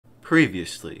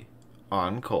Previously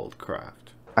on ColdCraft.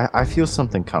 I feel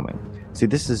something coming. See,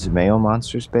 this is Mayo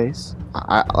Monster's base.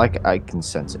 I can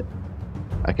sense it.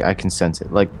 I can sense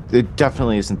it. Like, it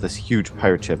definitely isn't this huge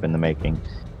pirate ship in the making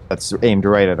that's aimed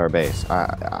right at our base.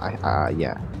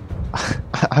 Yeah.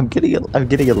 I'm getting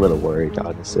a little worried,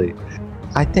 honestly.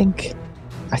 I think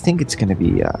it's gonna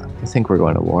be. I think we're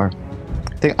going to war.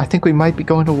 I think we might be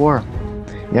going to war.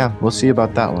 Yeah, we'll see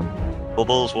about that one.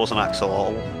 Bubbles was an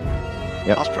axolotl.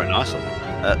 Yep. That's pretty nice of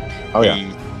him. Oh yeah.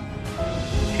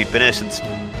 He'd been here since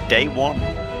day one.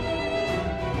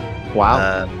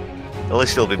 Wow. He'll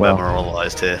still be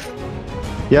memorialized here.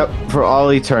 Yep, for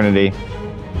all eternity.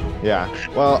 Yeah.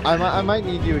 Well, I might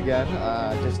need you again.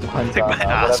 Just depends on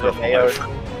whatever Mayo.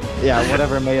 Yeah,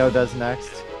 whatever Mayo does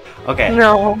next. Okay.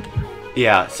 No.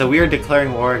 Yeah, so we are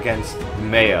declaring war against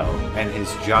Mayo and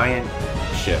his giant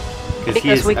ship.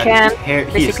 Because we can,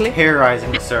 he is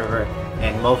terrorizing the server,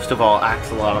 and most of all,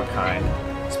 axolotl kind,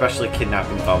 especially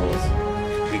kidnapping Bubbles.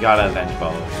 We gotta avenge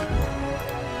Bubbles.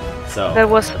 So that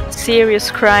was a serious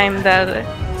crime that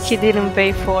he didn't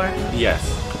pay for. yes,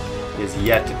 he is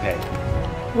yet to pay.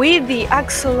 We, the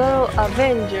Axolotl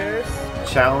Avengers,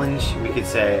 Challenge, we could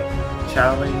say,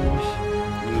 challenge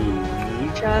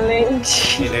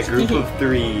me in a group of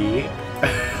 3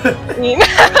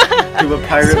 to a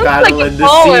pirate battle like in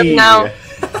the sea. Now.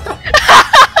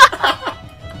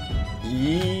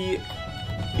 Ye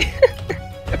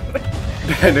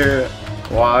better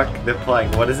walk the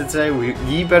plank. What does it say?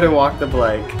 Ye better walk the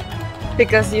plank.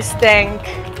 Because you stink.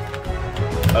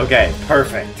 Okay,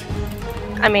 perfect.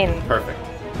 I mean, Perfect.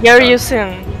 you're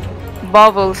using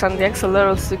Bubbles and the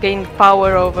Axolotls to gain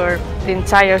power over the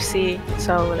entire sea,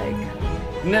 so like...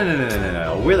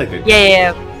 No. We're the good guys.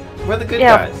 Yeah. We're the good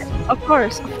guys. Of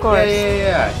course.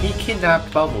 Yeah. He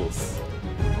kidnapped Bubbles.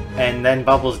 And then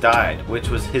Bubbles died, which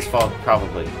was his fault,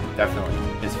 probably. Definitely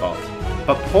his fault.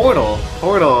 But Portal,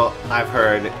 I've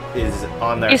heard, is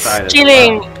on their side as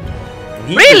chilling. well. And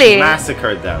he Really? just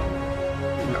massacred them.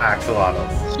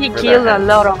 Axolotls. He for their killed a heads.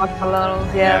 lot of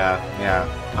Axolotls, yeah. Yeah.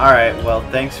 Alright, well,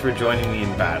 thanks for joining me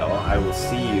in battle. I will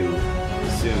see you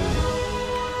soon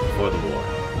for the war.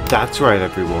 That's right,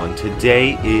 everyone.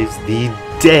 Today is the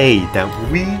day that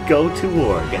we go to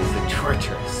war against the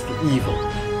treacherous, the evil,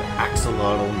 the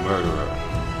axolotl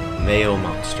murderer, Mayo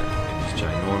Monster, and his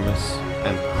ginormous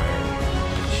empire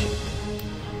of sheep.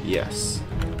 Yes.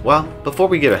 Well, before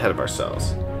we get ahead of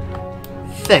ourselves,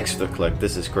 thanks for the click.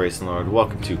 This is CraisinLord.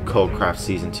 Welcome to ColdCraft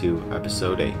Season 2,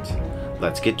 Episode 8.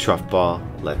 Let's get Truffball,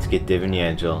 let's get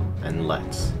Diviniangel, and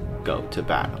let's go to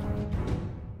battle.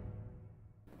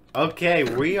 Okay,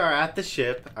 we are at the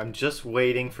ship. I'm just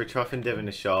waiting for Truff and Divin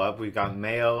to show up. We've got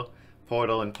Mayo,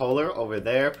 Portal, and Polar over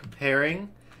there preparing.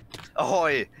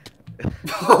 Ahoy!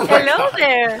 Oh Hello God.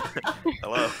 there!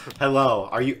 Hello. Hello.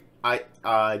 Are you?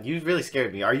 You really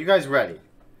scared me. Are you guys ready?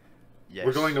 Yes.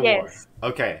 We're going to Yes.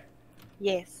 war. Okay.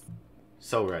 Yes.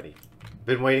 So ready.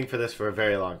 Been waiting for this for a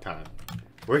very long time.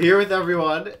 We're here with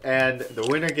everyone, and the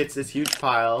winner gets this huge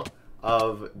pile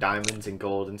of diamonds and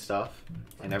gold and stuff,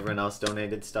 and everyone else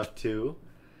donated stuff too.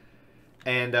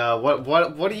 And what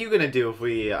are you gonna do if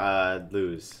we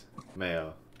lose,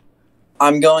 Mayo?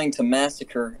 I'm going to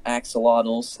massacre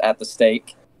axolotls at the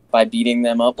stake by beating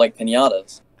them up like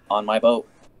piñatas on my boat.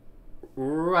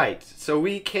 Right. So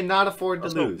we cannot afford to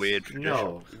That's a lose. weird tradition.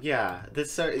 No. Yeah.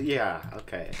 This. Yeah.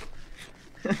 Okay.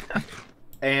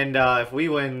 And if we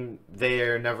win, they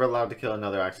are never allowed to kill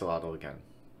another axolotl again.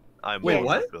 I'm Wait, willing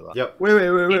what? to do that. Yep. Wait.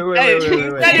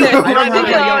 I don't have my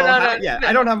yellow hat. Yeah,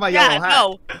 I don't have my yellow hat.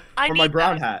 No, I Or need my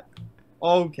brown that. hat.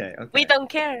 Okay. We don't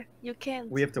care. You can.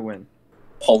 We have to win.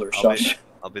 Polar I'll shush.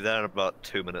 be there in about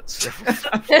 2 minutes.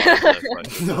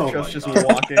 Oh my Just God.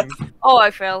 walking. Oh, I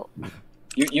fell.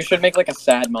 You should make like a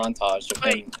sad montage of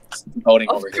him boating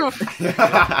Oh, over here.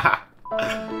 I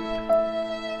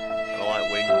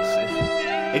like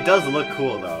wings. It does look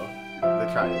cool though. The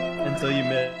trident. Until you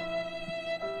made.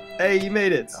 Hey, you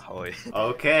made it. Ahoy.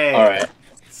 Okay. Alright.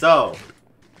 So,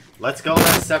 let's go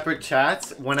on separate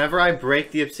chats. Whenever I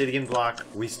break the obsidian block,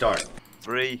 we start.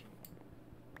 3,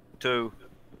 2,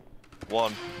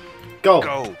 1, Go.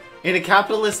 go! In a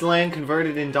capitalist land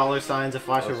converted in dollar signs, a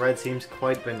flash of red seems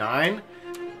quite benign.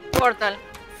 Portal.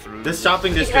 Through. This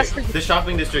shopping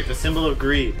district, a symbol of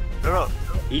greed. No,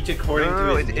 Each according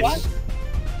no, to his it's,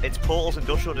 it's Portal's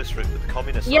industrial district with the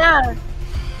communist. Yeah.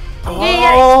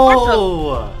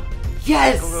 Oh!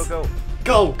 Yes! Go.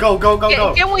 Go!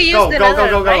 Can we use go, the go, nether,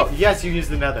 go. right? Yes, you use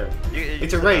the nether.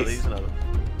 It's a race.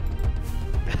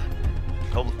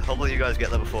 Hopefully you guys get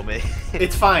there before me.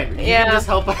 It's fine. You Yeah. can just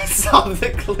help us solve the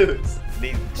clues.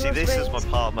 See, this is my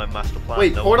part of my master plan.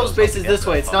 Wait, No portal one knows space how to is get this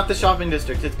there, way. It's but- not the shopping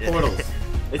district. It's portals.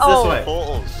 It's Oh. this way.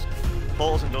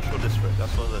 Portals industrial district.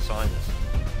 That's where the sign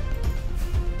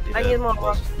is. I need more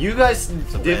rocks. You guys, a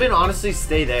Divin, red. honestly,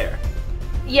 stay there,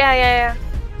 Yeah.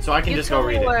 so I can You just tell go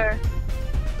me read it. where.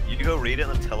 You can go read it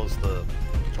and then tell us the.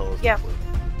 Yeah. The clue.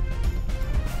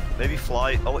 Maybe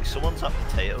fly. Oh wait, someone's at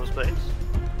Potato's base.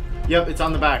 Yep, it's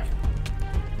on the back.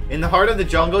 In the heart of the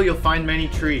jungle, you'll find many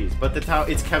trees, but the tower,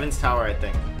 it's Kevin's tower, I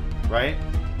think, right?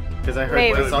 Because I heard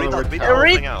Maybe. I saw the Read word the tower. whole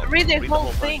Read, thing out. read the Read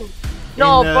whole thing. In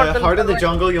No, the portal heart of the is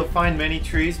jungle, you'll find many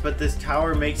trees, but this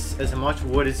tower makes as much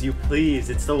wood as you please.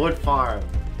 It's the wood farm.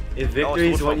 If victory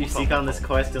wood is what farm, you wood seek farm, on wood this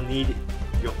farm. quest,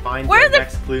 you'll find Where the the-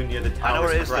 next clue near the I know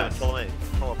where it tower's is. Then crest. follow me.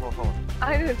 Follow.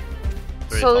 I don't.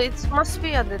 Very So top. it must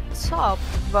be at the top,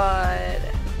 but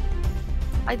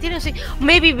I didn't see.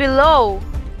 Maybe below.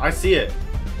 I see it.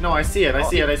 No, I see it. I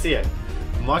see it.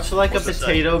 Much like What's a it say?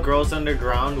 potato grows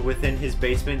underground, within his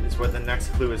basement is where the next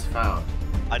clue is found.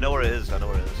 I know where it is.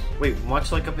 Wait,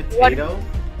 much like a potato?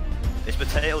 It's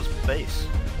Potato's base. In his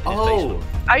Oh,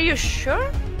 basement. Are you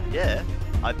sure? Yeah.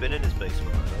 I've been in his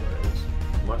basement. I know where it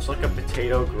is. much like a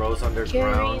potato grows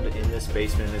underground, Carrying- in this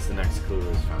basement is the next clue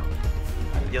is found.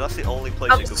 Yeah, that's the only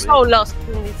place I'm it could so be. lost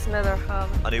in this nether hub.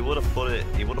 And he would have put it.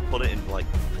 He would have put it in like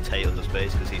Potato's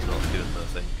base because he's not doing the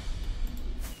thing.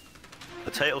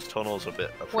 Potato's tunnels are a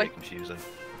bit pretty Wait. confusing.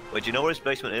 Wait, do you know where his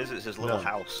basement is? It's his little No.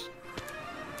 house.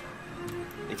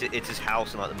 It's his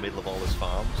house in like the middle of all his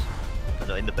farms, and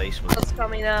in the basement. What's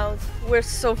coming out? We're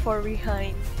so far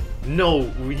behind.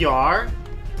 No, we are?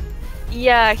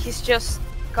 Yeah, he's just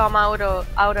come out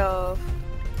of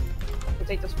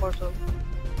Potato's portal.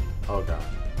 Oh god.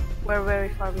 We're very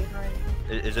far behind.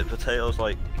 Is it Potato's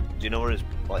like? Do you know where his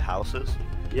like house is?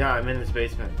 Yeah, I'm in this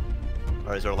basement.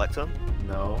 Or is there a lectern?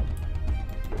 No.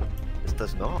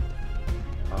 There's not.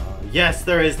 Yes,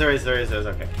 there is,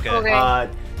 okay. Okay.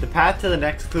 The path to the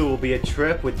next clue will be a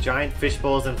trip with giant fish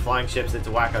bowls and flying ships into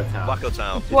Wacko Town. Wacko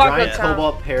Town. The Wacko giant Town.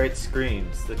 cobalt parrot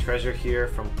screams. The treasure here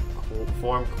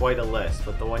form quite a list,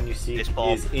 but the one you seek It's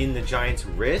Bob. is in the giant's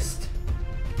wrist.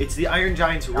 It's the Iron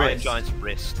Giant's Iron wrist. Giant's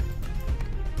wrist.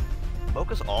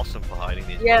 Focus awesome for hiding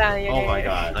these. Yeah, puzzles. yeah. Oh my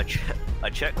yeah. god. I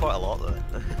checked quite a lot there.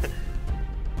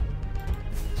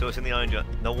 So it's in the Iron Giant.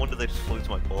 No wonder they just flew to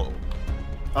my portal.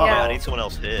 Uh-oh. Yeah. I need someone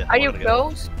else here. Are I'm you gonna get up.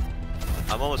 close?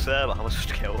 I'm almost there, but how am I supposed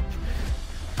to get up?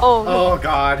 Oh, Oh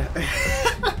god.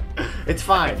 It's I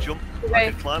fine. could jump. I Okay.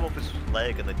 could climb up his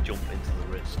leg and then jump into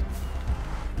the wrist.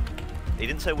 He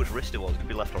didn't say which wrist it was. It could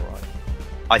be left or right.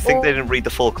 I think they Oh. didn't read the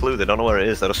full clue. They don't know where it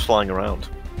is. They're just flying around.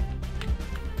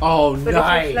 Oh, but if you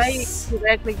fly nice.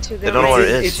 directly to the They don't know where it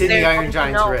is. It's in the They're Iron going to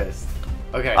Giant's know. wrist.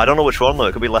 Okay. I don't know which one though.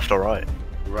 It could be left or right.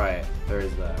 Right, there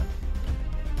is that.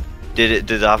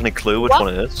 Did it have any clue which What?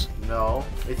 one it is? No.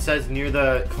 It says near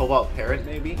the cobalt parrot,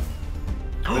 maybe?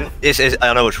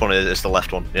 I know which one it is. It's the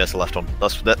left one. Yeah, it's the left one.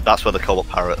 That's where the cobalt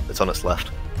parrot. It's on its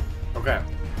left. Okay.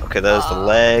 Okay, there's the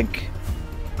leg,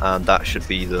 and that should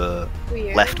be the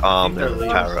Weird. left arm they're of the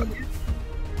leaves. parrot.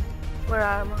 Where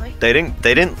am I? They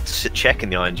didn't check in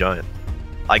the Iron Giant.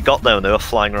 I got there and they were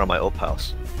flying around my up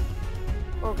house.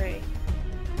 Okay.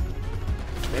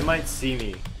 They might see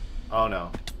me. Oh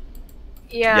no.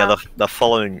 Yeah. Yeah, they're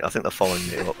following. I think they're following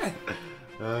me up.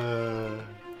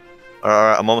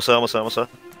 Alright, I'm almost there.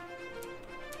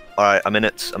 Alright, I'm in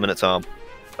its arm.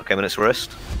 Okay, I'm in its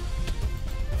wrist.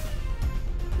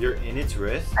 You're in its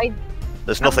wrist?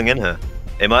 There's nothing in here.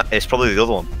 It's probably the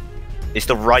other one. It's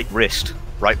the right wrist.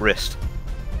 Right wrist.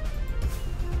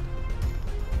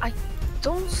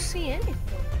 Don't see anything.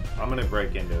 I'm gonna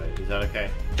break into it. Is that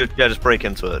okay? Just break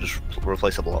into it. Just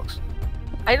replace the blocks.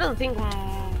 I don't think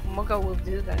Mocha will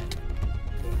do that.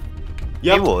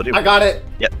 Yep. He would. I got it.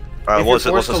 Alright, If what's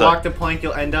you're it? forced What's to it walk say? the plank,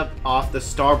 you'll end up off the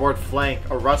starboard flank.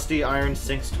 A rusty iron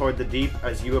sinks toward the deep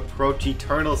as you approach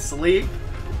eternal sleep.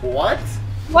 What?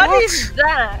 What is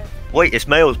that? Wait, it's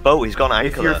Mayo's boat. He's got an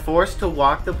If anchor you're there. forced to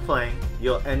walk the plank,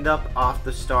 you'll end up off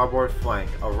the starboard flank.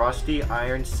 A rusty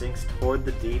iron sinks toward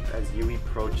the deep as you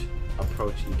approach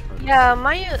eternal Yeah,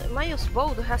 sleep. Mayo's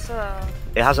boat has a.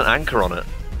 It has an anchor on it.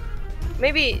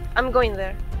 Maybe I'm going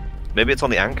there. Maybe it's on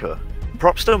the anchor.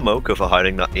 Props to Mocha for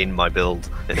hiding that in my build.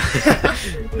 This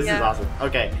is Yeah. awesome.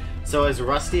 Okay, so as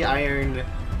rusty iron...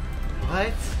 What?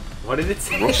 What did it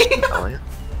say? Rusty iron?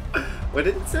 What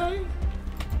did it say?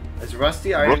 As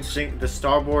rusty iron Rust- sink the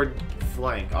starboard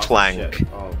flank off Flank. the ship.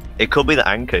 Oh, It could be the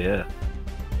anchor, yeah.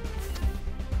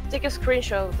 Take a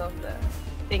screenshot of the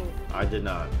thing. I did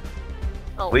not.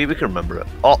 Oh. We can remember it.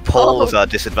 Oh, Paul was at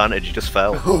disadvantage. He just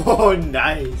fell. Oh,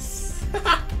 nice.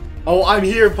 Oh, I'm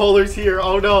here. Polar's here.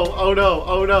 Oh no. Oh no.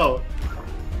 Oh no.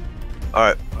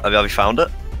 Alright, Have you found it?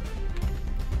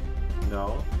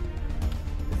 No.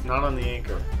 It's not on the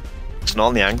anchor. It's not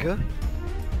on the anchor?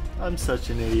 I'm such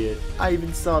an idiot. I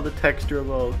even saw the texture of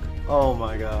oak. Oh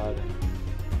my god.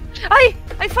 I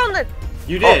found it.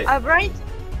 You did. A bright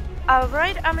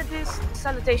amethyst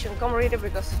salutation. Come read it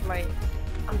because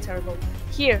I'm terrible.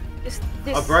 Here, this.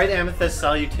 A bright amethyst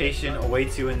salutation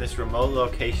awaits you in this remote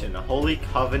location. A holy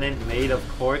covenant made of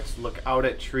quartz. Look out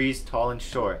at trees tall and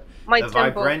short. My the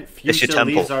temple. vibrant fuchsia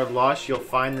leaves are lush. You'll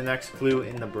find the next clue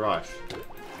in the brush.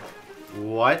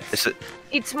 What?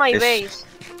 It's my base.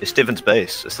 It's Steven's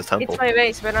base. It's the temple. It's my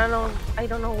base, but I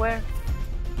don't know where.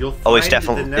 You'll find it's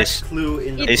definitely the next clue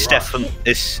in the it's brush.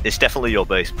 It's definitely your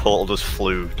base. Portal just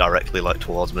flew directly like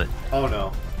towards me. Oh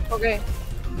no. Okay.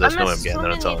 There's no way I'm getting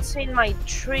there in time. It's in my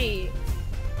tree.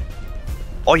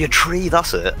 Oh, your tree.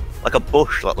 That's it. Like a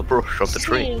bush, like the brush of the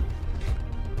tree.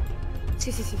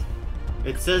 See.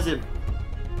 It says it.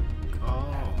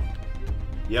 Oh.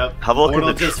 Yep. Have a look Portal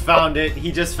at the just found it.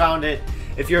 He just found it.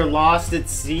 If you're lost at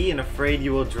sea and afraid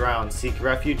you will drown, seek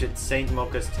refuge at St.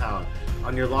 Mocha's town.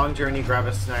 On your long journey, grab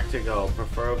a snack to go,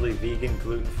 preferably vegan,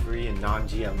 gluten-free, and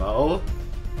non-GMO.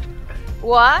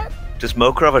 What? Does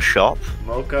Mocha have a shop?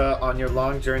 Mocha, on your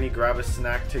long journey, grab a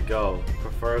snack to go,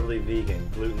 preferably vegan,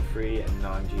 gluten-free, and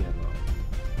non-GMO.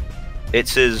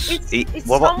 It's his. It's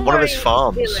one of his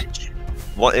somewhere farms. in the village.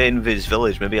 What in his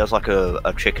village? Maybe he has like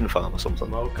a chicken farm or something.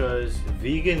 Mocha's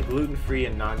vegan, gluten-free,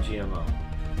 and non-GMO.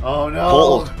 Oh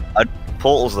no!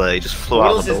 Portal's there. He just flew out of the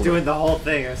Portal's just building. doing the whole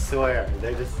thing. I swear.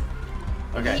 They just.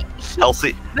 Okay.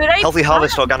 Healthy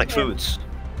harvest organic foods.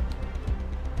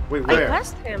 Wait, I where?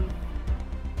 passed him.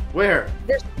 Where?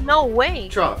 There's no way.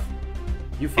 Truff.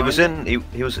 You He find was it?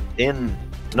 he was in.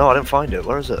 No, I didn't find it.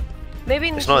 Where is it? Maybe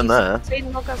It's not in there.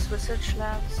 St. Mocha's research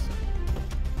labs.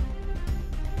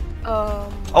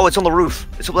 Oh, it's on the roof.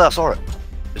 It's up there. I saw it.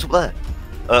 It's up there.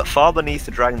 Far beneath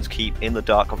the dragon's keep, in the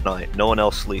dark of night, no one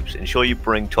else sleeps. Ensure you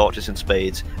bring torches and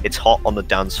spades. It's hot on the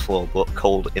dance floor, but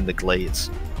cold in the glades.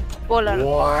 Polar.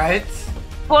 What?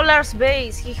 Polar's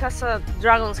base. He has a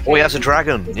dragon's head. Oh, he has a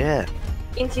dragon. Yeah.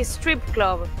 In his strip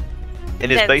club. In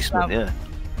his Dance basement. club.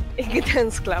 Yeah.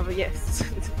 Dance club, yes.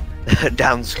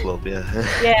 Dance club. Yeah.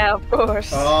 Yeah, of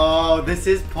course. Oh, this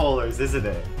is Polar's, isn't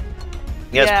it?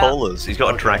 He has Yeah. polars. He's got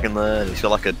a Okay. dragon there. And he's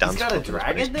got like a dance. He's got a club in his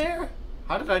dragon basement. there?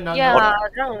 How did I not know Yeah,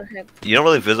 that? dragon head. You don't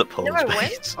really visit Polar's Never base.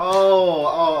 went.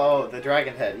 Oh, the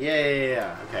dragon head.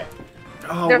 Yeah. Okay.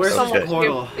 Oh, There's where's someone the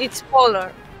portal? here. It's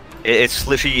Polar. It's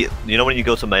literally, you know when you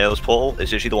go to Mayo's portal,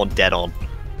 it's literally the one dead on.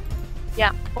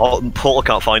 Yeah. Oh, Portal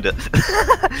can't find it.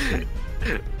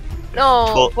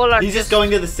 No, Polar. He's just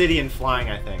going to the city and flying,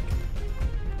 I think.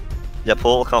 Yeah,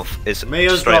 Portal can't. It's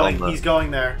Mayo's straight going. on there. He's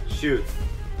going there. Shoot.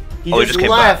 He Oh, he just just came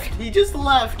left. back. He just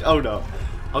left. Oh no.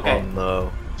 Okay. Oh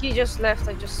no. He just left.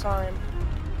 I just saw him.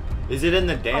 Is it in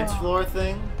the dance Oh. floor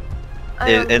thing?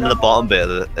 I don't In the know. bottom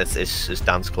bit, it's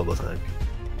dance club, I think.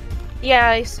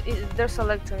 Yeah, there's a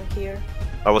lectern here.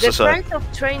 Or what's The it say? price of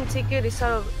train ticket is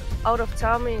out of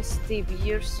town in steep.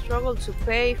 You struggle to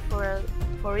pay for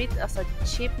it as a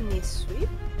chimney sweep.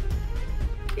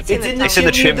 It's in the It's in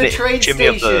the chimney of the chimney, train chimney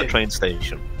of the station. train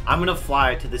station. I'm gonna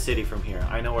fly to the city from here.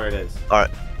 I know where it is. All right,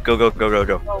 go.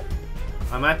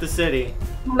 I'm at the city.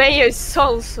 Mayo is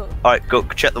also. All right, go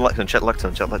check the lectern. Check the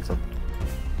lectern.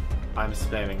 I'm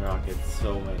spamming rockets.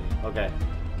 So many. Okay.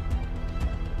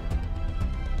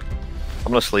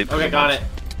 I'm gonna sleep. Okay, got it.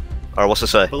 All right, what's it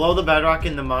say? Below the bedrock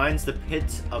in the mines, the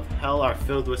pits of hell are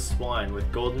filled with swine.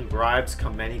 With golden bribes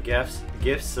come many gifts.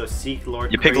 So seek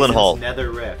Lord Your Piglin Craisins' Hall.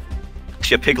 Nether Rift. It's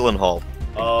your Piglin Hall.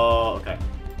 Oh, okay.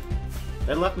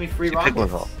 They left me free Your rockets. Piglin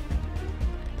Hall.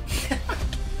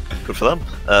 Good for them.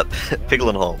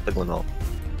 Piglin Hall.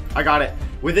 I got it.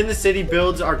 Within the city,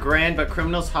 builds are grand, but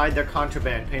criminals hide their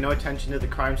contraband. Pay no attention to the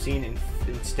crime scene, and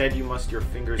instead you must your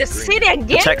fingers The green. city again?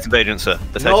 Detective agent, sir.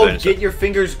 No, get your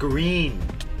fingers green.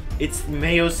 It's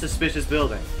Mayo's suspicious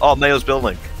building. Oh, Mayo's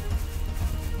building.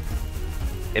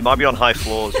 It might be on high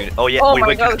floors. Oh yeah, Oh we're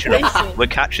my God, catching them. crazy. We're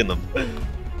catching them.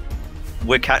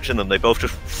 We're catching them. They both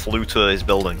just flew to his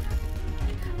building.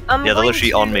 I'm Yeah, they're going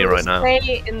literally on me to right now.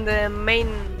 Stay in the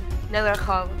main nether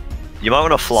hub. You might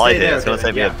want to fly Stay here. there, It's gonna David.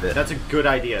 take me Yeah, a bit. that's a good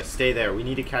idea. Stay there. We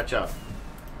need to catch up.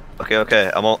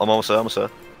 Okay. I'm almost there.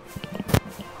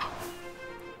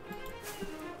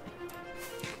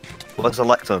 Where's the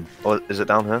lectern? Or is it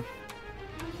down here?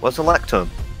 Where's the lectern?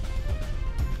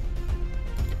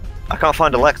 I can't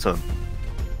find a lectern.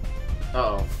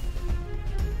 Uh-oh.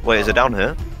 Wait, is it down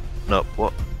here? No,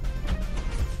 what?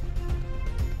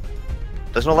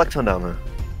 There's no lectern down there.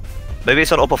 Maybe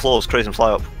it's on upper floors, Craisin,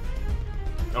 fly up.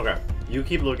 Okay. You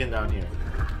keep looking down here.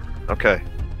 Okay.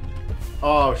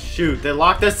 Oh shoot! They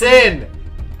locked us in.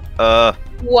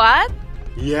 What?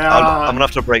 Yeah. I'm gonna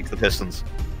have to break the pistons.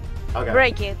 Okay.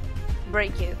 Break it.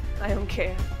 Break it. I don't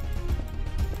care.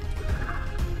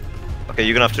 Okay,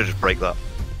 you're gonna have to just break that.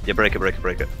 Yeah, break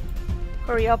it.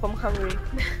 Hurry up, I'm hungry.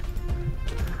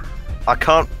 I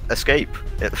can't escape.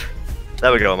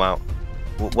 There we go, I'm out.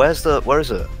 Where is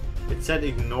it? It said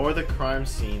ignore the crime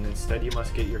scene. Instead, you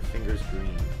must get your fingers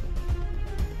green.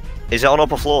 Is it on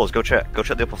upper floors? Go check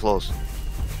the upper floors.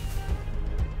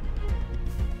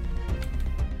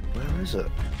 Where is it?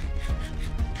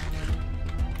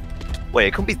 Wait,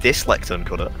 it couldn't be this lectern,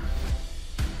 could it?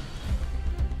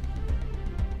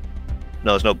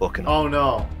 No, there's no booking. Oh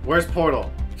no! Where's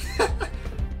Portal?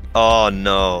 Oh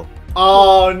no.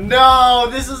 Oh no!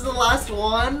 This is the last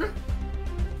one.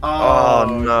 Oh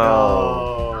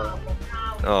no.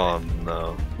 Oh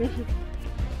no.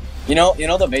 You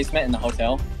know the basement in the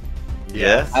hotel?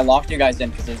 Yeah. I locked you guys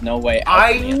in because there's no way.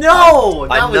 I know.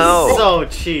 That I know. was so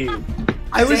cheap.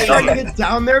 I was Dang. trying to get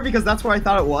down there because that's where I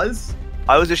thought it was.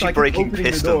 I was actually Like breaking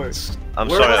opening the door. pistons. I'm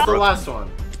Where sorry, was I the broke. last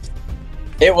one?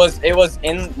 It was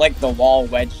in like the wall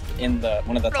wedged in the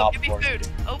one of the Bro, top give me floors. food.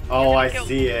 Oh, Oh, you're I gonna kill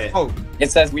see it. Oh,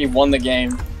 It says we won the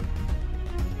game.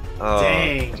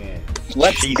 Dang it.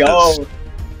 Let's Jesus. go.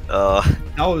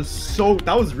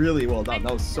 that was really well done.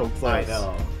 That was so close. I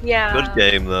know. Yeah. Good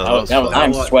game though. Oh, that was- fun.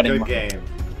 I'm What- sweating. Good game.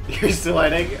 You're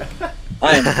sweating.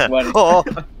 I'm sweating. Oh,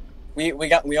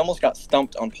 We almost got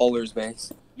stumped on Polar's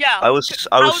base. Yeah. I was so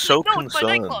no, it's my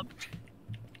concerned. nightclub.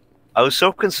 I was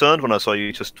so concerned when I saw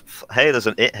you just. Hey, there's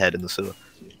an it head in the sewer.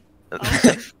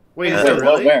 Wait, is Yeah. there Wait,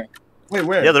 really? where? Wait,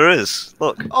 where? Yeah, there is.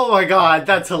 Look, Oh my god,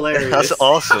 that's hilarious. that's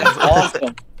awesome.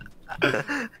 Awesome.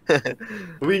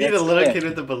 We need a That's little it. kid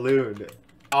with a balloon.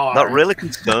 Oh, That really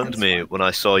concerned me when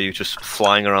I saw you just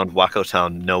flying around Wacko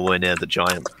Town, nowhere near the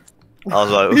giant. I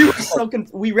was We were like, so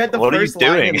we read the What are you first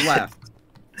line and doing? left.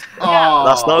 Oh,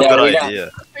 that's not a Yeah, good we got-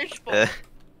 idea.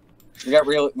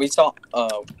 Fishbowl. We saw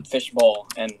fishbowl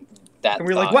and that. And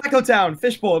we were like, thought. Wacko Town,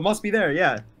 fishbowl, it must be there,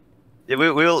 yeah. Yeah,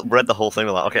 we all read the whole thing.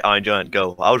 We're like, okay, Iron Giant,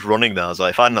 go. I was running there. I was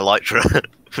like, if I had an Elytra,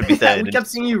 it would be there. we kept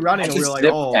seeing you I running and we just were like,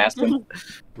 zipped oh. past him.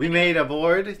 We made a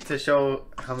board to show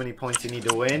how many points you need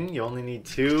to win. You only need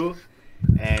 2,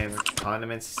 and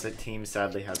Condiments team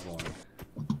sadly has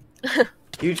 1.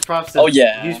 Huge props to Oh,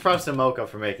 yeah. Huge props to Mocha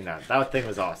for making that. That thing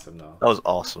was awesome though. That was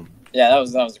awesome. Yeah, that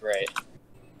was great.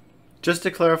 Just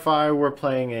to clarify, we're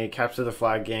playing a capture the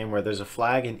flag game where there's a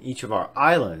flag in each of our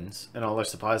islands, and all our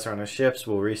supplies are on our ships.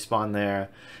 We'll respawn there.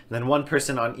 And then one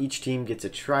person on each team gets a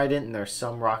trident, and there's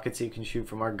some rockets you can shoot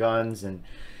from our guns, and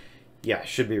yeah, it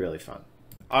should be really fun.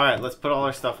 All right, let's put all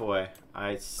our stuff away.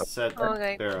 I set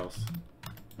Okay. barrels.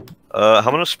 I'm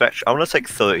gonna take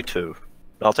 32.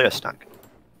 I'll take a stack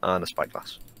and a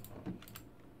spyglass.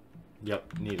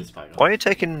 Yep, need a spyglass. Why are you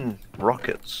taking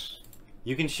rockets?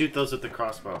 You can shoot those with the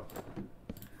crossbow.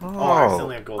 Oh, I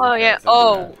accidentally have golden Oh, yeah. credits,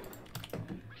 I'll do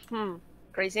Oh.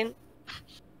 Crazy.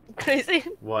 Crazy.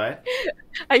 that. What?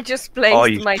 I just placed Oh,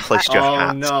 you my placed your Oh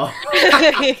hat. no.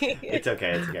 It's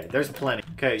okay, it's okay. There's plenty.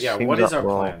 Okay, yeah, Seems what is our that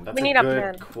wrong. plan? That's We a need a good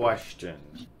plan. question.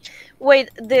 Wait,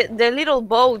 the little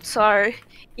boats are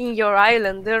in your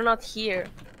island. They're not here.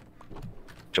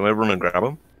 Do you want me to run and grab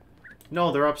them?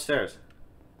 No, they're upstairs.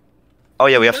 Oh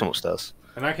yeah, we have some upstairs.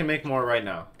 And I can make more right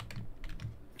now.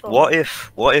 Oh. What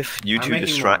if you I'm two making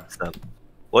distract them?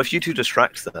 What if you two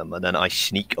distract them and then I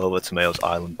sneak over to Mayo's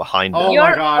island behind Oh them?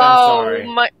 my god, I'm sorry.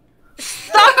 My...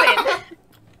 Stop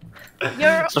it!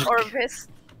 You're It's okay. our best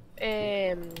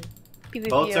PvP.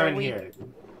 Boats are in here.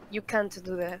 You can't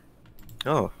do that.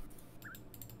 Oh,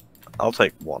 I'll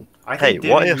take one. I Hey, think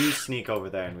what David, if- you sneak over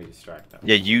there and we distract them.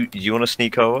 Yeah, you want to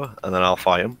sneak over and then I'll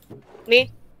fight him.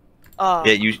 Me? Oh,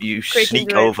 Yeah, you Crazy sneak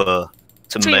do it. over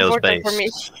to too Mayo's important base. for me.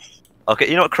 Okay,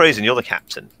 you know what, Crazy, you're the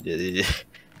captain.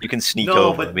 You can sneak No,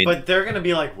 over. but, I mean, but they're gonna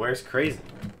be like, where's Crazy?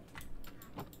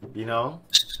 You know?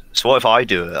 so what if I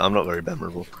do it? I'm not very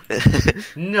memorable.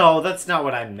 No, that's not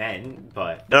what I meant,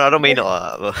 but... No, I don't mean it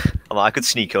like that. But I could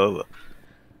sneak over.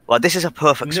 Like, this is a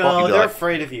perfect spot. No, You'd be they're like,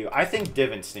 afraid of you. I think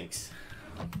Divin sneaks.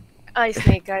 I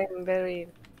Snake, I'm very...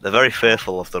 they're very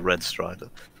fearful of the Red Strider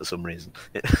for some reason.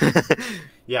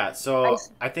 Yeah, so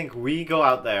s- I think we go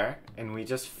out there and we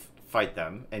just fight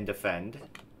them and defend.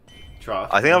 Trough.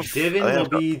 I think And I've- Divin I think will I've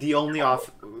got- be the only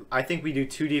off. I think we do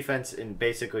 2 defense and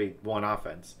basically 1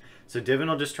 offense. So Divin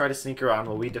will just try to sneak around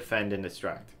while we defend and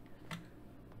distract.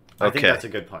 I think Okay. that's a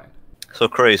good plan. So,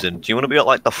 Craisen, do you want to be at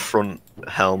like the front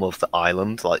helm of the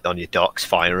island, like on your docks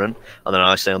firing, and then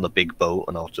I stay on the big boat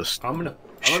and I'll just... I'm gonna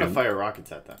Shoot. fire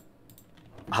rockets at them.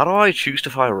 How do I choose to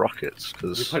fire rockets?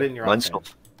 Because You put it in your mine's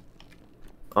offense.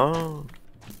 not... Oh.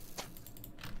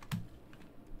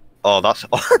 Oh, that's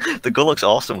the gun looks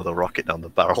awesome with a rocket down the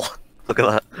barrel. Look at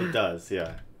that. It does,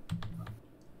 yeah.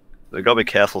 We gotta be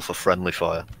careful for friendly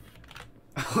fire.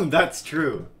 That's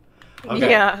true. Okay.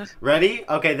 Yeah. Ready?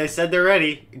 Okay, they said they're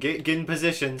ready. Get in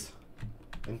positions.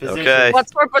 In position. Okay.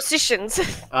 What's for positions?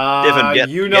 Divin, get-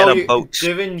 you get know, a boat.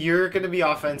 Divin, you're gonna be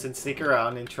offense and sneak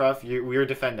around, and Truff, we're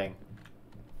defending.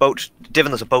 Boat,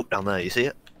 Divin, there's a boat down there. You see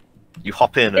it? You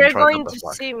hop in They're and try going grab the to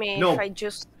flag. see me No. if I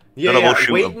just. Yeah, No, yeah. we'll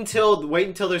shoot wait them.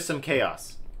 until there's some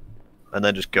chaos. And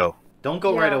then just go. Don't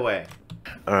go Yeah. right away.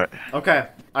 All right. Okay,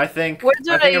 I think Where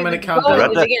do I'm gonna I count go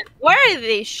down. Red- again? Why are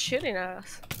they shooting at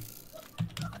us?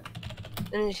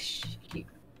 And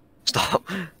Stop.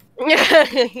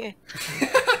 yeah.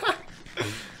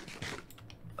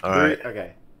 All right.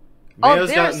 Okay. Oh,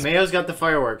 Mayo's got the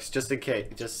fireworks just in case.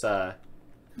 Just I'm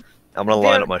gonna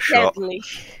line up my shot. I'm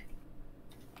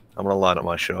gonna line up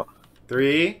my shot.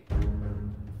 3,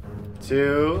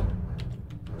 2,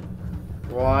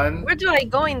 1. Where do I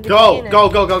go in the Go! beginning? Go!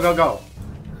 Go! Go! Go! Go!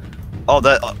 Oh,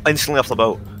 they're instantly off the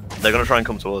boat. They're gonna try and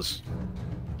come to us.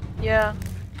 Yeah.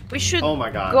 We should Oh my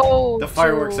God! go The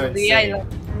fireworks to are the insane.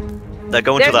 island. They're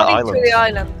going They're to that going island. to the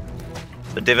island.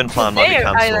 The Divin plan might be Their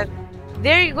cancelled. island.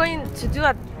 They're going to do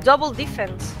a double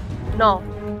defense. No.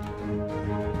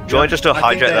 Do you want just to I think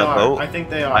hijack they that are. boat? I think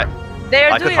they are.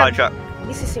 They're I could doing hijack.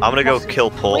 This is I'm gonna go impossible.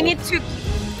 kill Paul. We need to.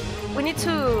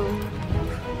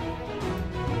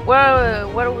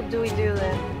 What do we do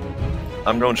then?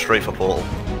 I'm going straight for Paul.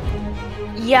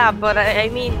 Yeah, but I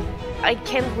mean, I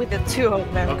can't with the two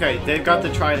of them. Okay, they've got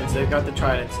the tridents. They've got the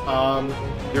tridents.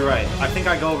 You're right. I think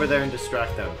I go over there and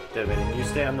distract them, Divin. And you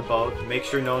stay on the boat. Make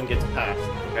sure no one gets past.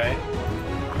 Okay?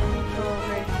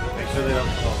 Okay. Make sure they don't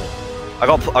come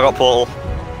over. I got Paul.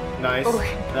 Nice.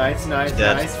 Okay. Nice. Nice.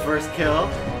 Dead. Nice. First kill.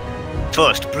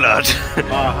 First blood.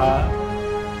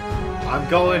 I'm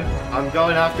going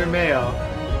after Mayo.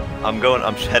 I'm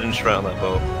heading straight on that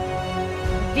boat.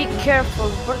 Be careful.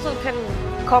 The portal can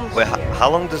come Wait, here. how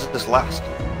long does this last?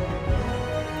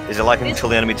 Is it like until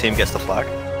the enemy team gets the flag?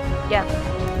 Yeah.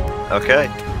 Okay.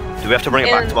 Do we have to bring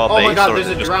it back to our Oh base? my God! or There's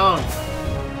is a it just... drown.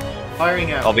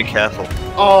 Firing out. I'll be careful.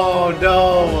 Oh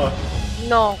no!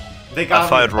 No. They got I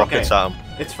fired me. rockets Okay. at him.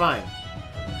 It's fine.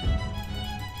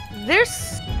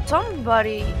 There's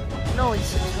somebody. No,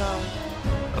 it's a drown.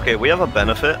 Okay, we have a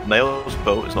benefit. Mayo's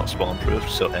boat is not spawn-proof,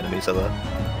 so enemies are there.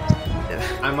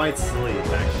 I might sleep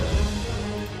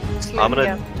actually. I'm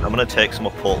Yeah. gonna take some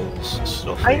of Paul's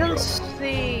stuff. I that he don't got.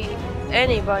 see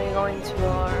anybody going to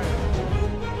our.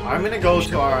 I'm gonna go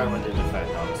to our island to defend.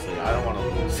 Honestly, I don't want to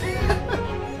lose.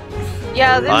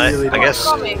 Yeah, there's I someone guess-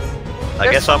 coming. I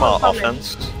There's guess I'm our someone coming.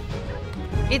 offense.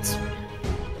 It's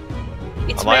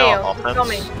Am I Mayo. our It's offense?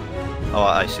 coming. Oh,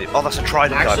 I see. Oh, that's a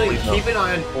trident guy. Actually, Please no. keep an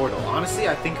eye on Portal. Honestly,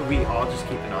 I think we all just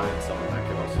keep an eye on someone that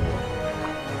could also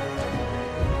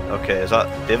work. Okay, is that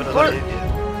David? Is Or- that you?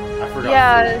 I forgot.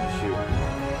 Yeah.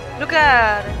 Shoot. Look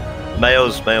at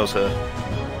Mayo's here.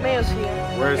 Mayo's here.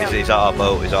 Where is Yeah. he? He's at our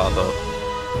boat. He's at our boat.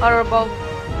 Our boat.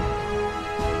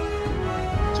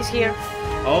 He's here.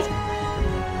 Oh,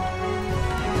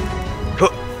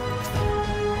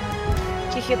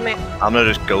 He hit me. I'm gonna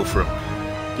just go for him.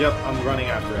 yep. I'm running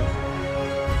after him.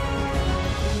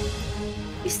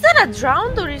 Is that a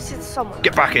drowned or is it someone?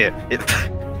 Get back here!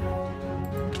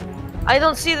 I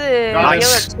don't see the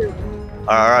Nice. other two.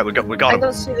 All right, we got I him.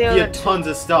 don't see the He other had two. tons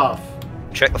of stuff.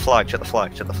 Check the flag. Check the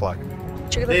flag. Check the flag.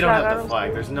 Check the They don't flag. I have the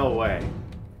flag. There's no way.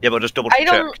 Yeah, but just double I check.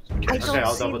 don't- I Okay, don't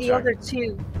I'll see double the check. other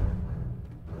two.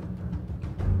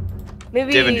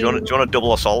 Maybe. David, do you want to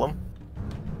double assault him?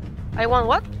 I want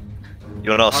what? You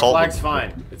want to Our assault flag's them?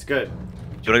 fine. It's good. Do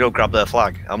you want to go grab their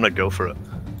flag? I'm gonna go for it.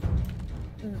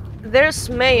 There's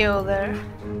Mayo there.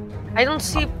 I don't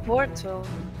see Portal.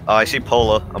 Oh, I see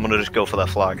Polar. I'm gonna just go for their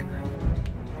flag.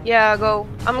 Yeah, go.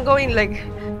 I'm going like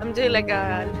I'm doing like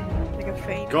a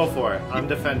feint. Go for it. I'm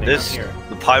defending. This I'm here.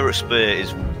 the pirate spear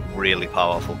is really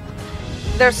powerful.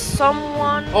 There's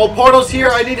someone. Oh, Portal's here.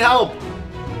 I need help.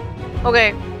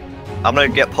 Okay, I'm gonna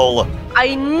get Polar.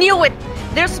 I knew it.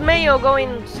 There's Mayo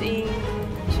going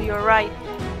to your right.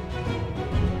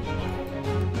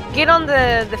 Get on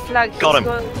the flag. Got He's him.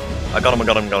 going- I got him. I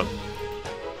got him. Got him.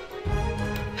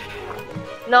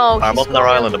 No, I'm he's on their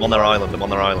going- island. I'm on their island. I'm on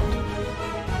their island.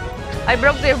 I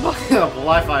broke their boat.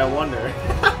 Wi-Fi, I wonder.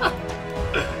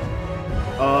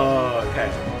 Oh, okay.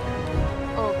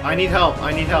 Oh, I need help.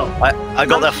 I need help. I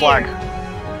got I'm their flag. here.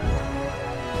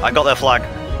 I got their flag.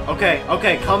 Okay,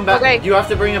 okay, come back. Okay, You have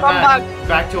to bring it come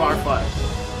back to our flag.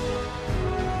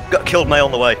 Got killed Mail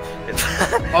on the way.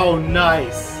 Oh,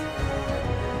 nice.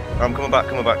 I'm coming back.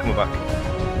 Coming back. Coming back.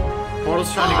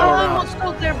 Portal's trying to go I around. almost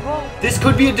killed their boat. This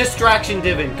could be a distraction,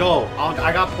 Divin. Go.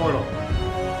 I got Portal.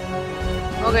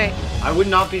 Okay. I would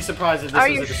not be surprised if this Are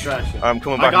was you a distraction. I'm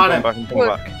coming back. I'm coming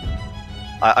back.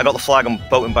 I got the flag. I'm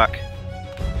boating back.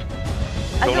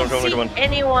 I Come on, don't come on, see come on.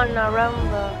 anyone around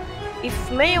the...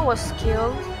 If Mayo was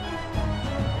killed...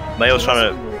 Mayo's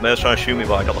trying to shoot me,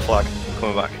 but I got the flag. I'm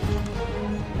coming back.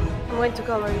 I'm going to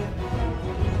cover you.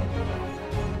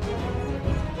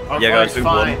 Our Yeah, guys, flag's we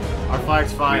fine. won. Our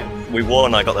flag's fine. We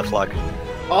won. I got the flag.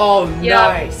 Oh, Yeah.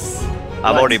 nice.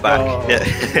 I'm already back. go.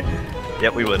 Yeah.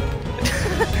 Yep, we win.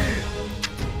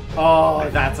 Oh,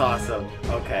 that's awesome.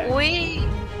 Okay.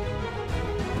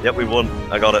 Yep, we won.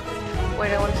 I got it.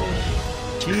 Wait, I want to...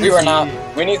 We were not.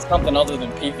 We need something other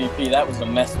than PvP. That was a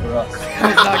mess for us.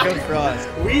 It's not good for us.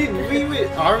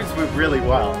 Ours went really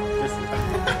well. This is...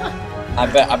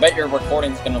 I bet your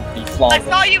recording's gonna be I flawless.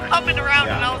 saw you coming around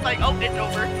Yeah. and I was like, oh, it's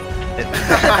over.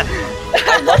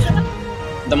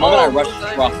 The moment I Oh, rushed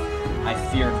God. across, I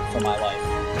feared for my life.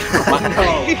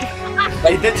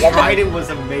 Hey, the trident was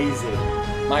amazing.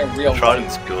 My real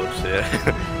Trident's good.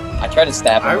 Yeah. I tried to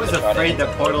stab him. I with was the trident. afraid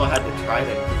that Portal had the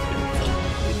trident.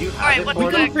 Did you have Alright, it, what's We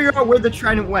Portal? couldn't figure out where the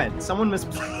trident went. Someone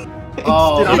misplayed.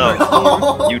 Oh,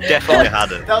 No. You definitely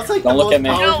had it. That was like Don't the look at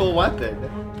most me. powerful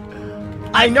weapon.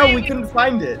 I know, say we couldn't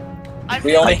find it.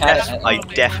 We only had Yes, it. I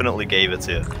definitely gave it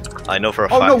to you. I know for a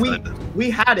Oh fact no, that I did. we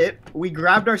had it, we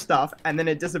grabbed our stuff, and then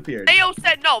it disappeared. Mayo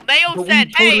said no. Mayo But we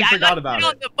said, totally hey, I forgot left about it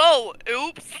on it. the boat.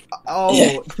 Oops. Oh,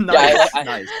 Yeah. nice, I-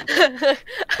 nice.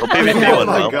 Well, PvP Oh went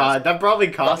my well. god, that probably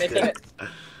cost Making it. it.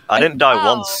 I didn't die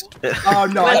Oh. once. Oh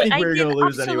no, I Well, think we were did gonna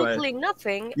lose anyway. absolutely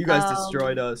nothing. You guys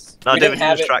destroyed us. No, We David, didn't you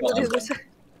have it, distracted but- him.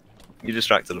 You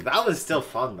distracted him. That was still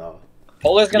fun though.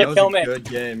 Polar's That gonna was kill a me. good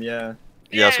game, yeah.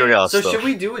 Yeah, let's go get our So stuff. should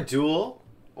we do a duel?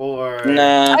 Or...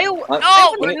 Nah. I-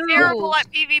 No, we we're need- terrible at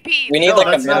PvP. We need No, like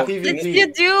a that's not middle. PvP.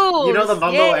 You do. You know the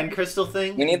Mumbo Yeah. and Crystal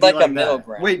thing? We need Be like a middle that.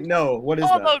 ground. Wait, no, what is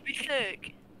Oh, that that? would be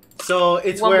sick. So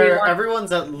it's 1v1. where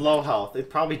everyone's at low health. It'd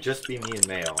probably just be me and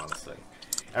Mayo, honestly.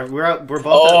 We're both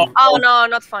Oh. at, Oh no,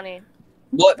 not funny.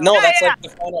 What? No, Yeah, that's yeah. like the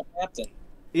final captain.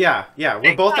 yeah.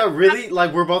 We're both at really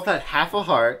we're both at half a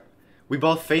heart. We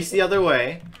both face the other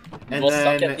way, and We'll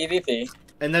suck then at PvP.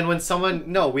 when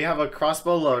someone we have a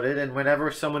crossbow loaded, and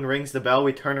whenever someone rings the bell,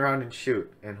 we turn around and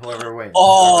shoot, and whoever wins.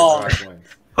 Oh. Whoever wins.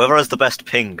 Whoever has the best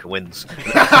ping wins.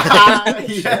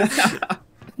 Yes.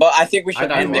 But I think we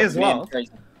should I end know. it As with me well. and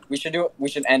Crazy. We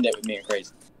should end it with me and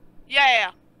Crazy.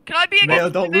 Yeah. Can I be against Mayo,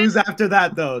 don't David? lose after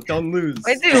that though. Don't lose.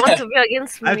 Why do you want to be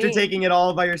against me? After taking it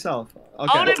all by yourself. I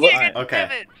want Okay. to be Look- against Okay.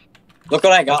 David. Look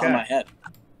what I got Okay. on my head.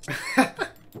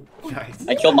 Nice.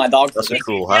 I killed my dog. That's for this.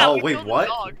 cool, Yeah, huh? Oh, we wait, killed the what?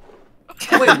 dog.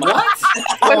 Wait, what?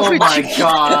 Oh would my you-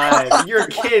 god! You're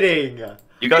kidding!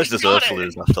 You guys deserve got to it.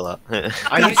 lose after that.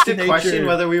 I used to Nature. question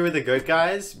whether we were the good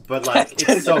guys, but like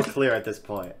it's so clear at this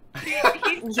point.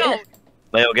 He's so...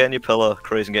 Mayo, get in your pillar.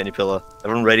 Craisin, get in your pillar.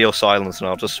 Everyone radio silence, and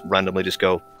I'll just randomly just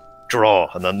go draw,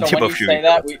 and then So you when you both shoot.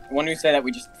 say that,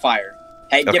 we just fire.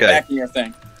 Hey, get Okay. back in your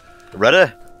thing.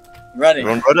 Ready? Ready?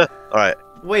 Everyone ready? All right.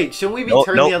 Wait, shouldn't we be No,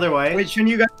 turned no. the other way? Wait, shouldn't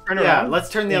you guys turn Yeah, around? let's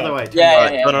turn the other way. Turn Yeah, All the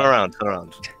right. yeah, Turn around. Turn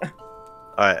around. All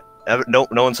right. No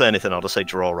one say anything. I'll just say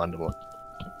draw randomly.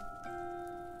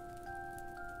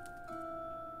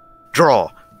 Draw.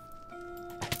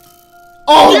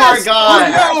 Oh Yes! my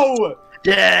god! Oh,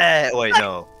 Yeah. Wait,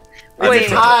 no. Wait.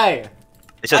 It's a tie!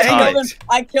 It's a I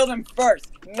tie. killed him first.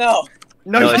 No.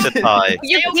 no! No, you it's a didn't. tie.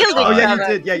 You Oh, killed yeah, each you other.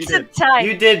 did, yeah, you It's did. a tie.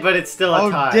 You did, but it's still a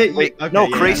Oh, tie. did you? Wait, Okay, no,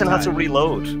 yeah, Craisin had to tie.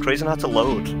 reload. Craisin had to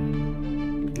load.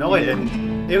 No, it didn't.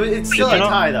 It's still a you know-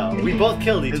 tie though. We both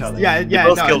killed each other. Yeah, yeah,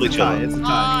 both no, killed it's a each tie, other. It's a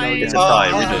tie. No, It's a yeah. tie.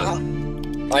 Ah.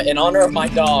 Redo. Alright, in honor of my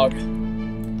dog.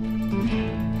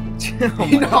 Oh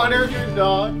In my honor of your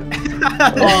dog.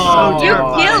 God. Oh, So You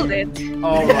terrifying. killed it.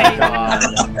 Oh my god.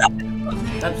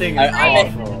 That thing is I-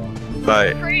 awful.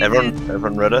 Right. Crazy.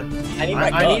 Everyone ready? I need my I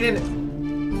gun. need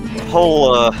an Whole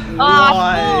Oh,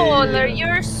 Why? Polar,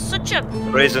 you're such a...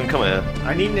 Craisin, come here.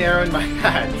 I need an arrow in my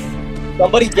hat.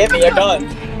 Somebody give me a gun.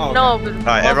 Oh, No, but... All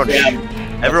right, everyone.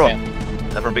 Yeah.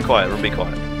 Everyone be quiet. Everyone be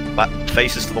quiet. Back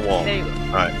faces to the wall. There you go.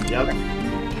 All right. Yep.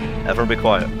 Everyone be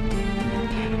quiet.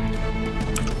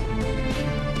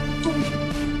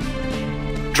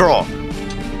 Draw.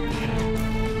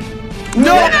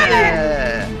 No!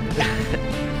 Yeah.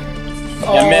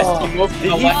 You missed. You moved to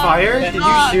Did the he left. fire? Did you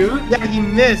shoot? Yeah, he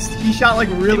missed. He shot like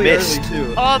really He early missed.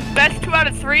 too. Best 2 out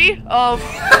of 3. No.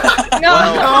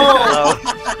 Oh.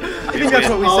 I think that's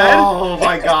what we said. Oh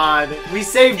my god. We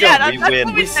saved Yeah, him. that's win.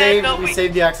 what We said, saved no, we wait.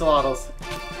 saved the axolotls.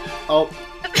 Oh.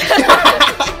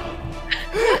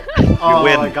 Oh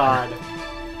win. my god.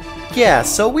 Yeah,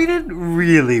 so we didn't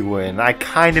really win. I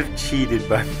kind of cheated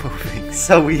by moving,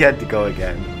 so we had to go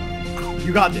again.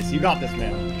 You got this,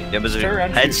 man. Yeah, Mizu. Sure,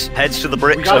 Heads to the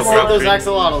bricks. We gotta over save those green.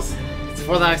 axolotls. It's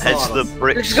for the axolotls. Heads to the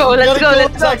bricks. Let's go, let's go,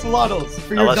 let's go. Axolotls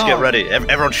for Now your let's dog. get ready.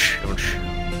 Everyone shh. Everyone shh.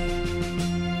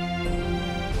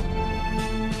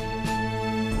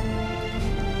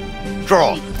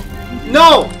 Draw.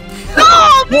 No!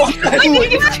 Was it not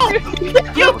loaded?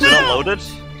 Was it not loaded?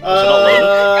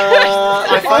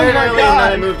 I fired Oh my early and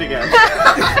then I moved again.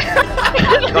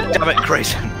 God damn it,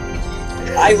 Craisin.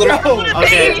 I literally.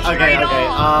 Okay.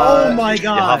 Oh my You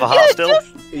have a god. heart still?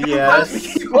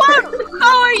 Yes. What?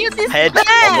 How are you this Head on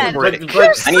bad? the brick.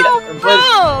 I need. I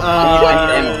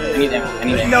I need ammo. I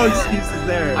need ammo. No excuses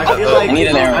there. I feel like I need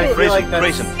an arrow. I feel like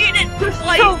that's. Craisin. Eat it, So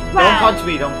like, Don't bad. punch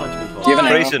me. Don't punch me. Do you have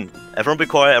an arrow? Craisin. Everyone be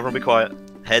quiet. Everyone be quiet.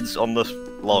 Heads on the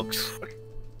logs.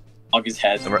 Hug his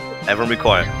head. Everyone be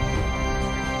quiet.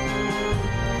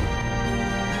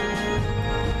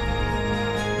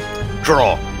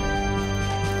 Draw.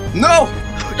 No!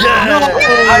 Yeah.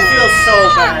 I feel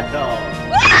so bad though.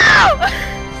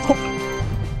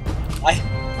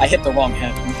 I hit the wrong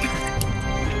head.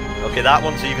 Okay, that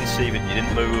one's even Steven. You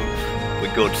didn't move.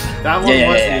 We're good. That one Yeah.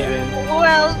 wasn't even.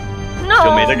 Well, no. Do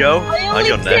you want me to go? I I only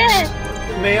go next.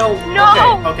 did. Mail.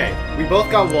 No! Okay. We both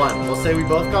got one. We'll say we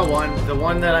both got one. The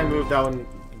one that I moved, that one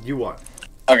you won.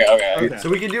 Okay. Okay. So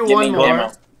we can do Give one me more.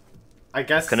 ammo. I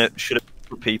guess. Should it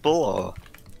be people or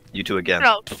you two again?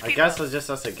 no. I guess it's just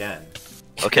us again.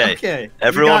 Okay. Okay.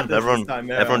 Everyone, You got this everyone, this time,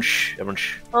 yeah. everyone, shh, everyone,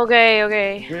 shh.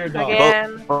 Okay. Weird dog.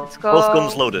 Again. Let's go. Both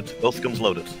guns loaded. Both guns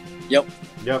loaded. Yep.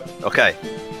 Okay.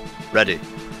 Ready.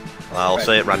 I'll Ready.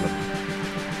 say it random.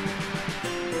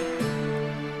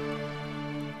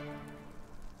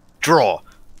 Draw.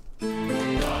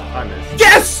 I missed.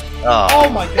 Yes! Ah. Oh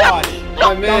my gosh.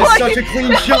 I That missed. was such a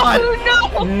clean shot.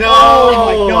 Oh, No.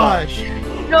 Oh my gosh.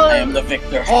 no. I am the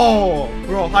victor. Oh,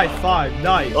 bro, high five.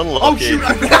 Nice. Oh Unlucky. shoot.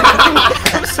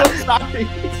 I'm so sorry.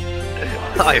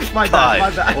 High My five. bad, my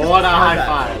bad. What a My high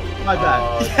bad. five. My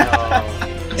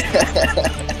bad.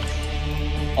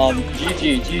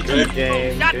 GG. Good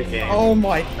game. Good game. Oh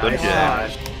my Good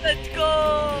gosh. Let's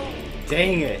go.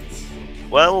 Dang it.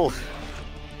 Well,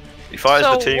 we fight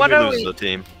So, as a team, what we are lose we- as a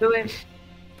team. Doing.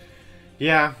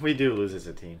 Yeah, we do lose as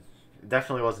a team. It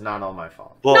definitely was not all my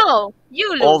fault. But No,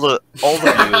 you lose. all the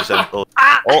viewers and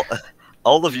Ah.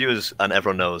 all the viewers and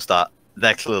everyone knows that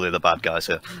they're clearly the bad guys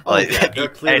here. Oh, Like yeah, they're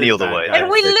clearly any the other bad way. guys. And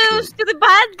we they're lose to the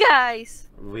bad guys.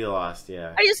 We lost,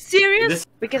 yeah. Are you serious? This-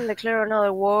 We can declare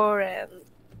another war and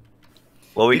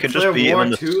Well, we could just Declare beat him War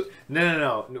in the. 2?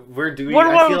 No. We're doing.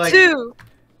 World I feel War like Two.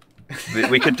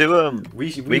 We could do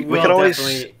we we will could always-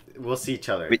 definitely. We'll see each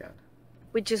other we- again.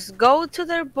 We just go to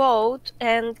their boat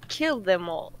and kill them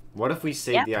all. What if we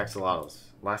save Yeah. the axolotls?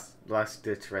 Last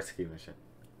ditch rescue mission.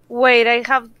 Wait, I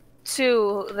have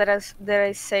two that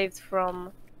I saved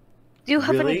from. Do you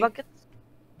have Really? any buckets?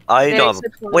 I There don't is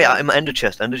have. a Wait, tool. I'm ender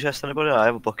chest. Ender chest. Anybody? I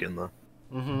have a bucket in there.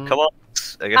 Mm-hmm. Come on.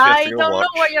 I guess we have I to go don't know watch.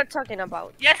 what you're talking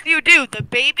about. Yes, you do. The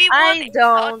baby one. I and the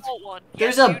don't. adult one.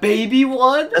 There's Yes, a you do. baby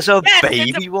one. There's a Yes, baby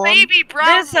it's a one. baby brown.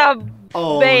 There's a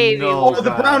Oh baby no! Oh,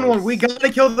 the brown guys. one. We gotta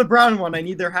kill the brown one. I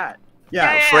need their hat.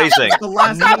 Yeah. Yeah. Phrasing. The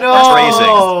last No! hat. The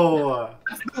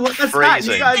last hat.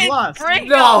 Phrasing. You guys lost. Bring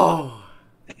No!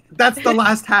 That's the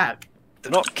last hat. Do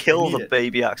not kill Need the it.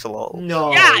 baby axolotl.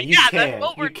 No! Yeah, you yeah, can't. that's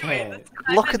what we're You doing. can't.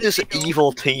 That's Look at this illegal.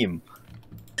 evil team.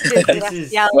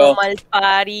 desgraciado Well-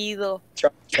 malparido.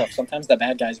 Chuck, sometimes the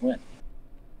bad guys win.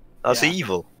 That's Yeah.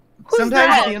 evil. Who's Sometimes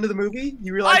that? at the end of the movie,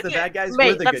 you realize I the did- bad guys were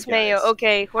Wait, the that's good Mayo. guys.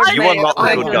 Okay, where's You are Mayo? not the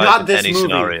I- good not guys in this any movie.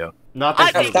 scenario. Not I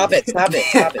this think- movie. Stop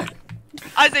it.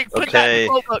 Isaac, put Okay. that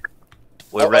in the book.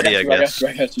 We're ready, I guess.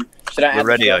 I got you. Should I add We're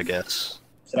ready, I stuff? guess.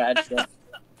 Should I add stuff?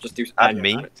 Just do. Add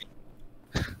me?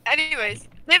 Anyways,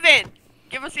 live in.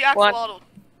 Give us the What? axolotl.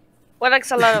 What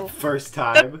axolotl? First The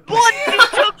time. one you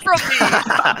took from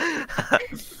me.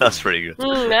 That's pretty good. I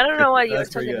don't know what you're That's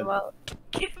pretty talking good. about.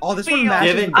 Give Oh, this me one a-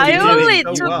 matches. Divin, I Divin, only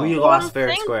Divin, took we one lost fair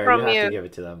thing square. from You have you. to give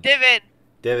it to them. Divin.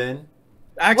 Divin.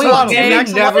 Axolotl. Wait, Divin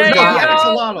Axolotl. never There you died. go.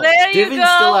 Axolotl. There you Divin's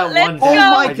go. still at Let's one go. Oh I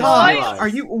my just god! realized. Are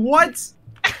you what?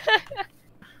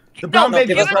 The brown No,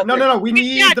 baby. give us- No. We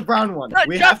need Yeah, the brown one. No,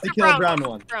 We just have to the kill the brown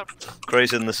one. Brown.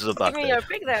 Craisin, this is a bad Give me day. your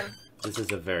pick then. This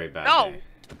is a very bad No. day.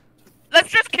 Let's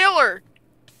just kill her.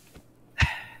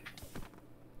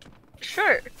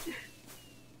 Sure.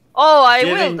 Oh, I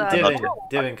will. Divin, then. Divin,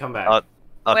 Divin, come back.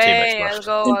 Our Wait, teammates I'll first.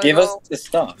 go. Then I'll give go. us the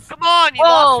stuff. Come on, you Oh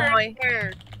lost fair my- and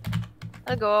square.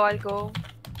 I'll go.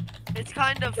 It's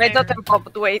kind of Wait, fair. not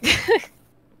pop. Wait.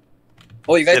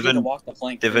 Oh, you guys need to Divin- walk the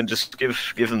plank. Divin, just give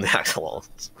them the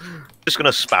axolotls. Just gonna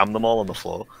spam them all on the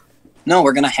floor. No,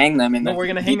 we're gonna hang them and No, then we're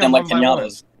gonna beat hang them them like one by one.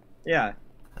 pinatas. Yeah.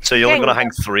 So you're only gonna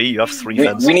hang 3? You have 3 We,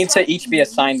 fences. we need to each be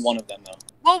assigned one of them though.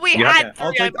 Well, we Yeah. had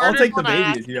Okay, 3. I'll take the one on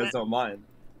baby if you guys accident. don't mind.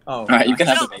 Oh. Alright, you can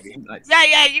have No. the baby. Nice.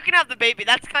 Yeah, you can have the baby.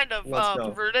 That's kind of Let's go.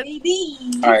 perverted.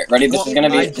 Alright, ready? This Well, is gonna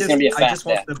be I it's gonna be a just fast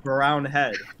want death. the brown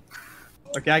head.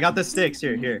 Okay, I got the sticks.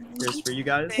 Here's for you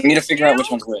guys. We need to figure out which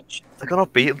one's which. They're gonna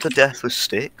beat him to death with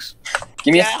sticks.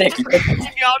 Give me a Yeah. stick. Get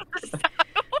me out of this style.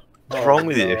 What's wrong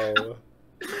with you? you?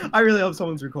 I really hope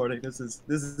someone's recording. This is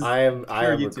I am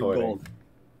pure YouTube recording. gold.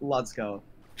 Let's go.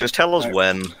 Just tell us Alright.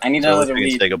 when. I need So another we can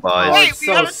lead. say Oh, goodbye. Wait, it's we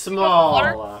so gotta small.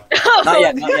 Not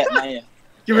yet, not yet, not yet.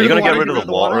 Get Are rid you of gonna get water, rid of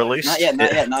the water at least? Not yet,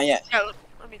 not yet, not yet. Yeah,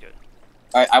 let me do it.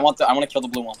 Alright, I want to kill the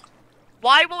blue one.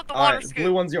 Why won't the water Alright, scoop?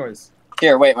 blue one's yours.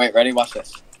 Here, wait, ready? Watch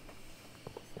this.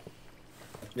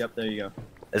 Yep, there you go.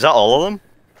 Is that all of them?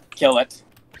 Kill it.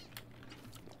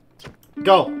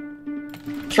 Go.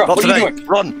 Truck, Not what today. are you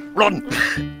doing? Run!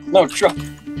 No, truck.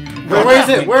 Where is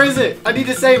it? Where is it? I need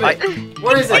to save it.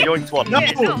 Where is I it? yoinked one. No.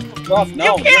 Yeah, no. Truck,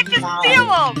 no. You can't just steal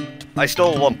them! I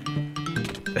stole one.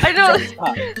 I don't.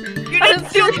 Stop. You didn't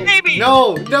steal the baby!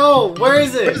 No, no. Where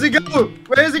is Where does it? it go?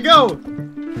 Where does it go?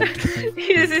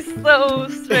 This is so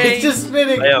strange. It's just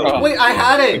spinning. Ayo. Wait, I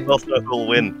had it. Both will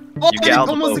win. Oh, You get it out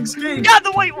the almost boat. escaped. Yeah,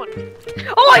 the white one!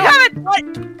 Oh, I have it!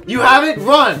 What? You have it.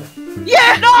 Run.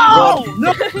 Yeah! No!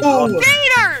 No.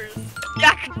 Gators!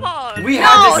 Yeah, come on! We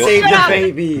had No, to save shut the up.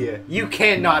 baby. You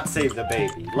cannot save the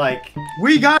baby. Like,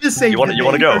 We gotta save You wanna- the you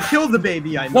wanna baby, go? or kill the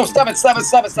baby, I mean. No, stop it.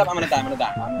 I'm gonna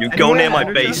die. You And go you near have my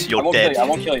it. base, I you're won't kill dead. you. I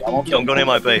won't kill you. Don't go near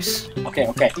my base. Okay.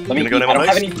 Let me gonna eat. go near I my don't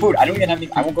have base? any food. I don't even have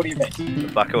any. I won't go to your base.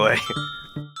 Back away.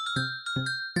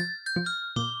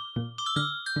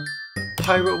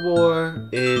 Pirate War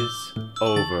is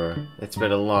over. It's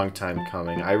been a long time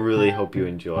coming. I really hope you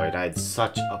enjoyed. I had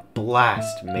such a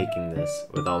blast making this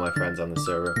with all my friends on the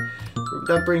server.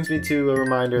 That brings me to a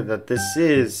reminder that this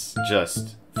is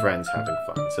just friends having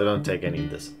fun, so don't take any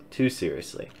of this too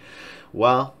seriously.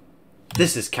 Well,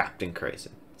 this is Captain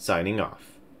Craisin, signing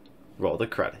off. Roll the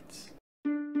credits.